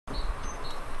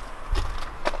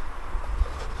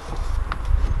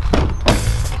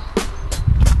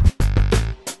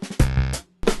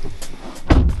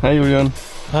Hi Julian.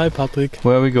 Hi Patrick.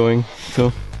 Where are we going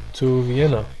to? To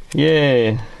Vienna.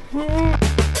 Yay!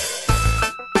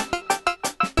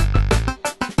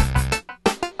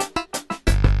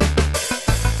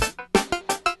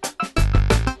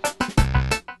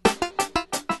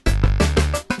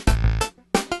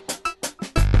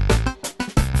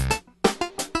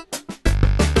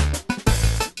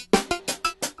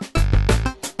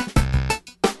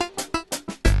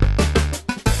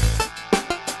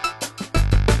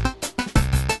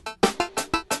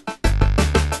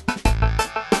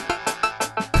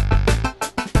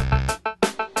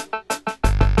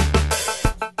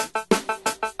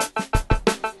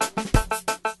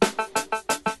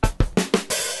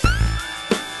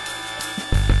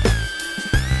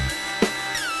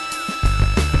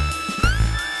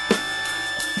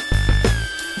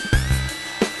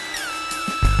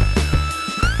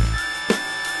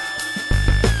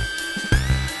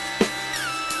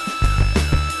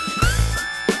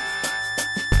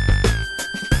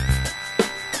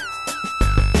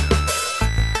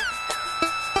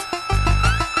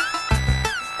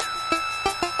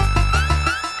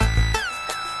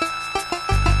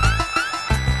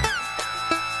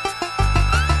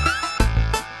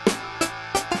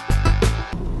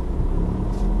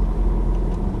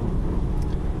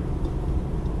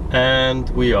 And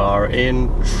we are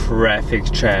in traffic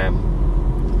jam.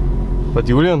 But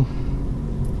Julian,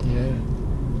 Yeah.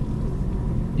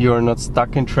 you are not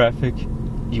stuck in traffic,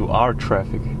 you are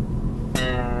traffic.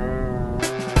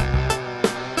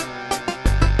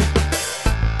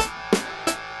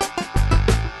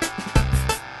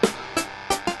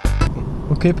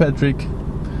 Okay Patrick,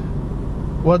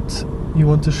 what you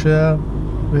want to share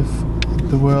with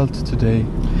the world today?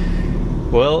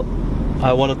 Well,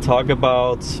 I want to talk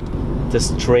about the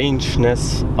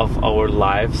strangeness of our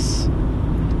lives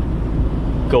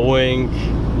going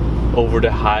over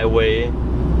the highway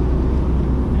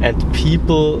and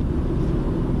people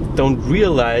don't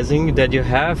realizing that you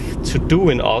have to do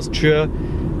in Austria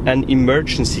an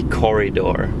emergency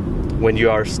corridor when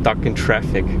you are stuck in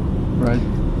traffic.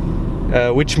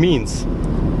 Right. Which means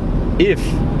if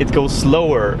it goes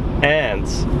slower and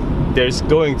there's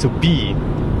going to be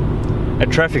a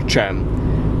traffic jam,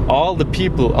 all the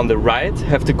people on the right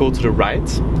have to go to the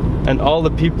right and all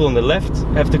the people on the left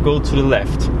have to go to the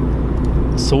left.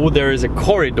 So there is a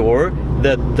corridor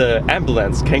that the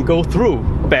ambulance can go through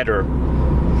better.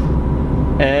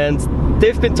 And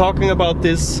they've been talking about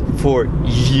this for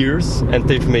years and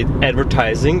they've made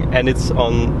advertising, and it's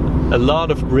on a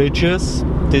lot of bridges.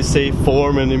 They say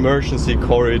form an emergency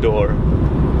corridor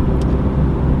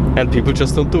and people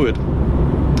just don't do it.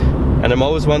 And I'm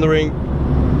always wondering,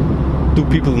 do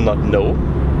people not know?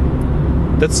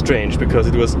 That's strange because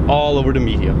it was all over the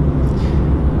media.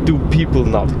 Do people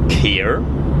not care?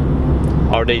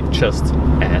 Are they just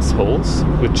assholes?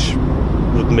 Which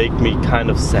would make me kind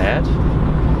of sad.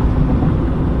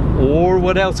 Or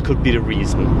what else could be the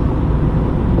reason?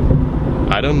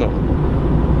 I don't know.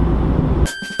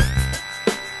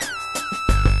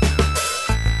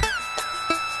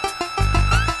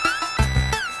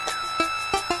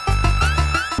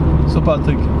 So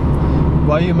Patrick,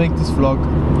 why you make this vlog?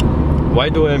 Why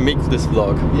do I make this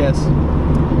vlog? Yes.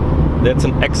 That's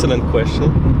an excellent question.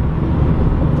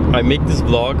 I make this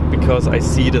vlog because I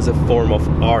see it as a form of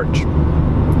art.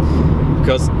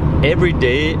 Because every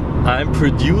day I'm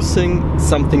producing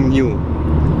something new.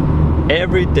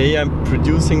 Every day I'm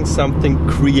producing something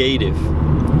creative.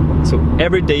 So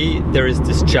every day there is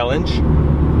this challenge.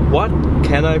 What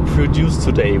can I produce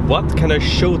today? What can I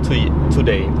show to you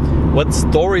today? What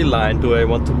storyline do I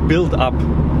want to build up?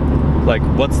 Like,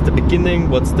 what's the beginning?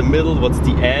 What's the middle? What's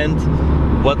the end?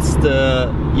 What's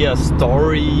the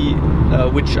story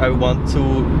which I want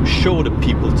to show the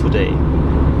people today?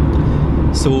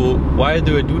 So why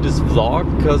do I do this vlog?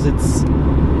 Because it's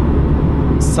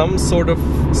some sort of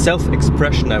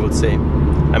self-expression, I would say.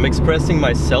 I'm expressing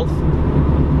myself.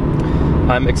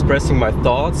 I'm expressing my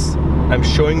thoughts. I'm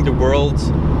showing the world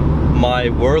my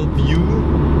worldview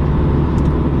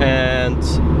and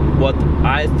what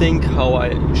I think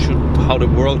how the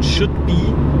world should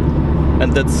be,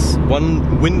 and that's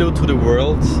one window to the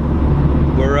world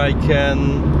where I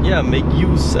can make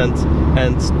use and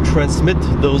transmit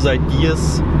those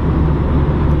ideas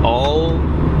all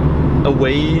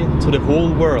away to the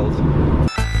whole world.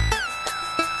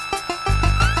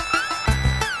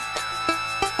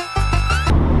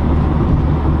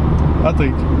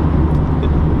 Patrick,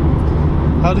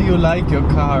 how do you like your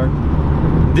car?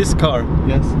 This car?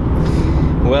 Yes.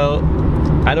 Well,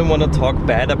 I don't want to talk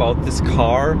bad about this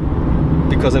car,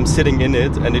 because I'm sitting in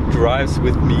it and it drives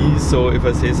with me, so if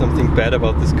I say something bad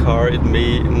about this car, it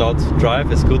may not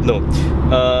drive as good. No.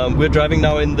 We're driving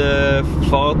now in the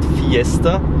Ford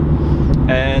Fiesta,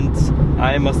 and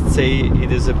I must say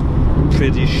it is a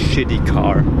pretty shitty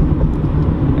car.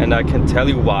 And I can tell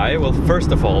you why. Well,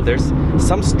 first of all, there's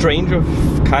some strange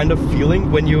kind of feeling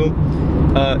when you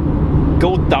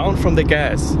go down from the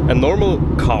gas. A normal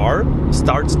car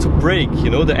starts to brake, you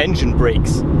know, the engine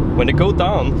brakes. When they go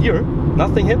down here,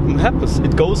 nothing happens.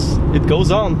 It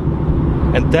goes on,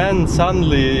 and then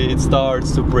suddenly it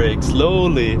starts to brake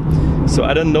slowly. So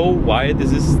I don't know why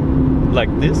this is like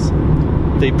this.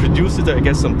 They produce it, I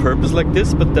guess, on purpose like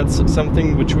this, but that's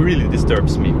something which really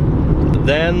disturbs me.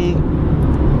 Then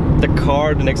the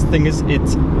car, the next thing is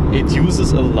it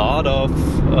uses a lot of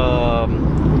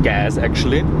gas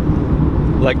actually.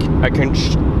 Like I can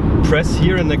press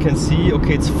here and I can see,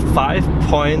 okay, it's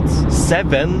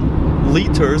 5.7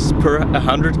 liters per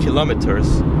 100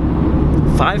 kilometers.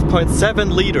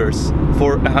 5.7 liters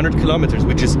for 100 kilometers,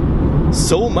 which is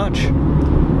so much.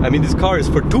 I mean, this car is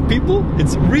for 2 people,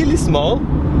 it's really small,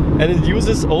 and it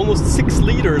uses almost 6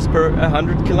 liters per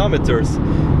 100 kilometers,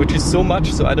 which is so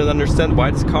much. So I don't understand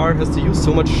why this car has to use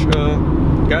so much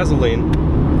gasoline.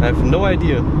 I have no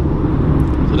idea.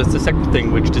 So that's the second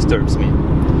thing which disturbs me.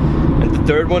 And the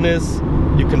third one is,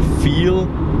 you can feel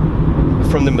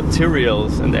from the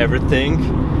materials and everything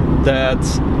that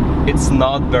it's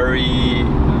not very,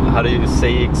 how do you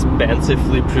say,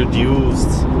 expensively produced.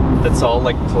 That's all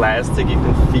like plastic, you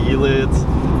can feel it.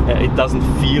 It doesn't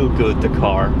feel good, the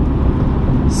car.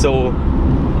 So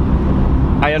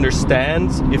I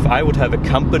understand if I would have a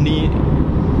company,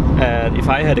 and if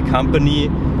I had a company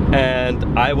and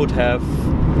I'd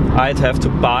have to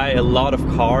buy a lot of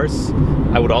cars,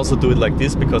 I would also do it like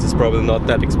this because it's probably not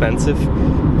that expensive.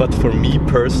 But for me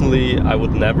personally, I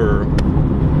would never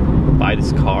buy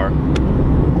this car.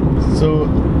 So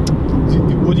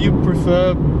would you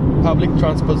prefer public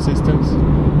transport systems?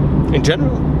 In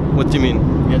general? What do you mean?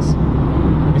 Yes.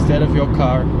 Instead of your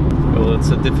car? Well, it's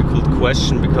a difficult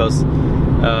question because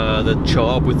the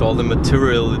job with all the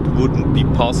material, it wouldn't be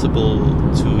possible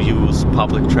to use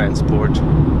public transport.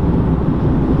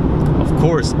 Of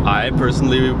course, I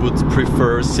personally would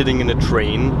prefer sitting in a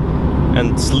train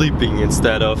and sleeping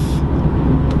instead of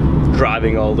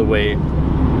driving all the way.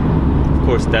 Of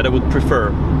course, that I would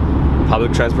prefer.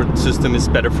 Public transport system is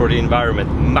better for the environment,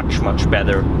 much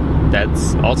better.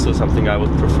 That's also something I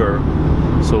would prefer.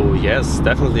 So yes,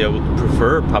 definitely I would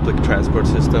prefer public transport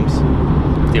systems.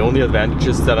 The only advantage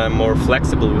is that I'm more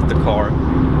flexible with the car.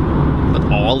 But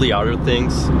all the other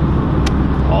things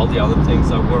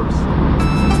are worse.